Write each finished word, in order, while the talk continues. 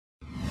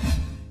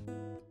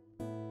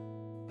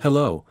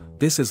Hello,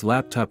 this is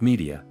Laptop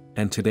Media,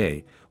 and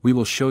today, we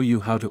will show you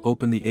how to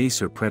open the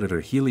Acer Predator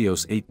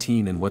Helios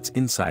 18 and what's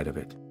inside of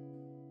it.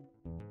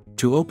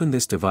 To open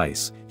this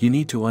device, you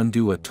need to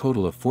undo a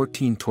total of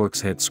 14 Torx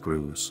head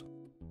screws.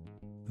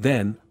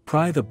 Then,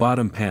 pry the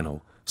bottom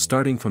panel,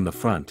 starting from the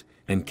front,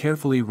 and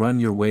carefully run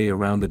your way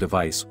around the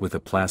device with a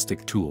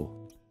plastic tool.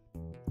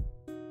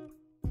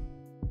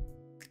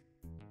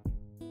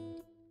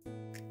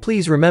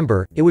 Please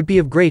remember, it would be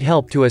of great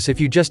help to us if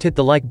you just hit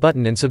the like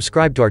button and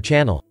subscribe to our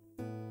channel.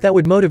 That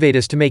would motivate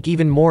us to make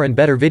even more and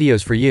better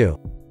videos for you.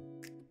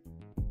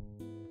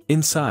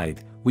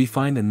 Inside, we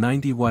find a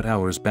 90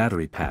 watt-hours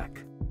battery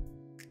pack.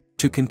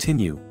 To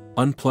continue,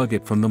 unplug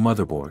it from the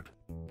motherboard.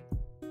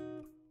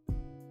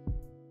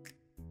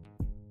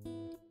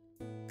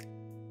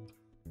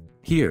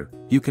 Here,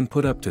 you can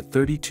put up to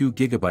 32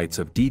 GB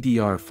of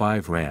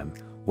DDR5 RAM,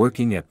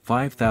 working at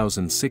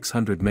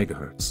 5600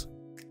 MHz.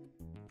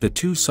 The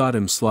two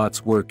SODIMM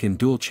slots work in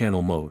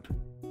dual-channel mode.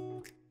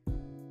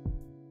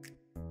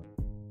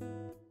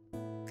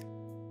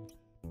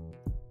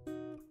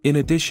 In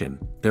addition,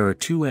 there are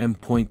two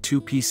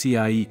M.2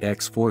 PCIe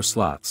X4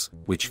 slots,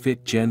 which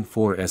fit Gen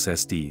 4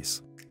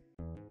 SSDs.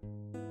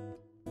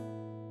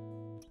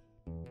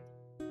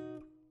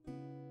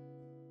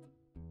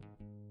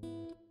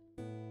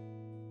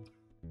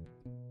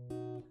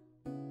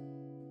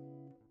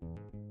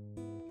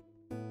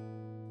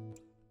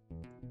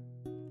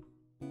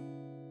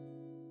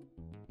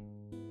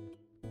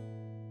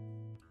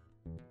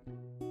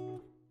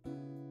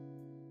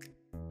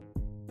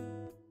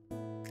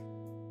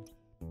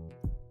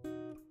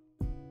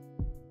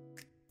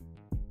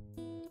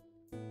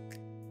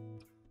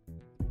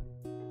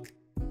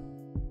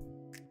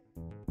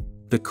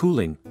 The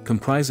cooling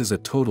comprises a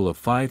total of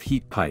 5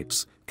 heat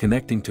pipes,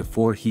 connecting to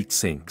 4 heat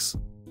sinks.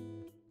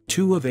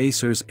 2 of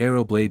Acer's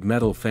AeroBlade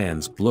metal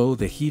fans blow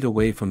the heat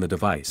away from the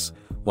device,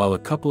 while a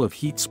couple of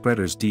heat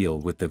spreaders deal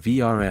with the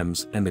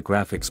VRMs and the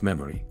graphics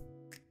memory.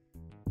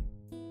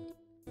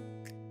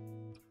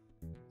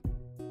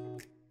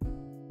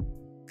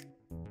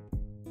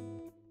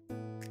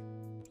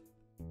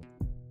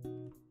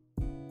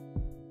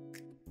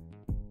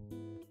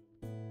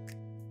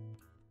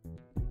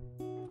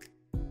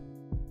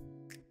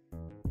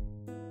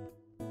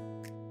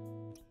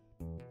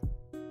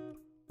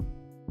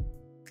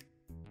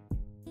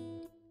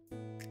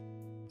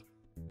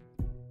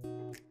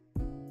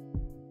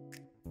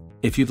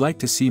 If you'd like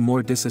to see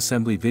more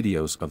disassembly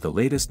videos of the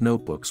latest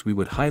notebooks, we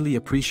would highly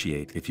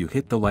appreciate if you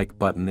hit the like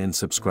button and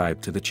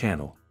subscribe to the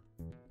channel.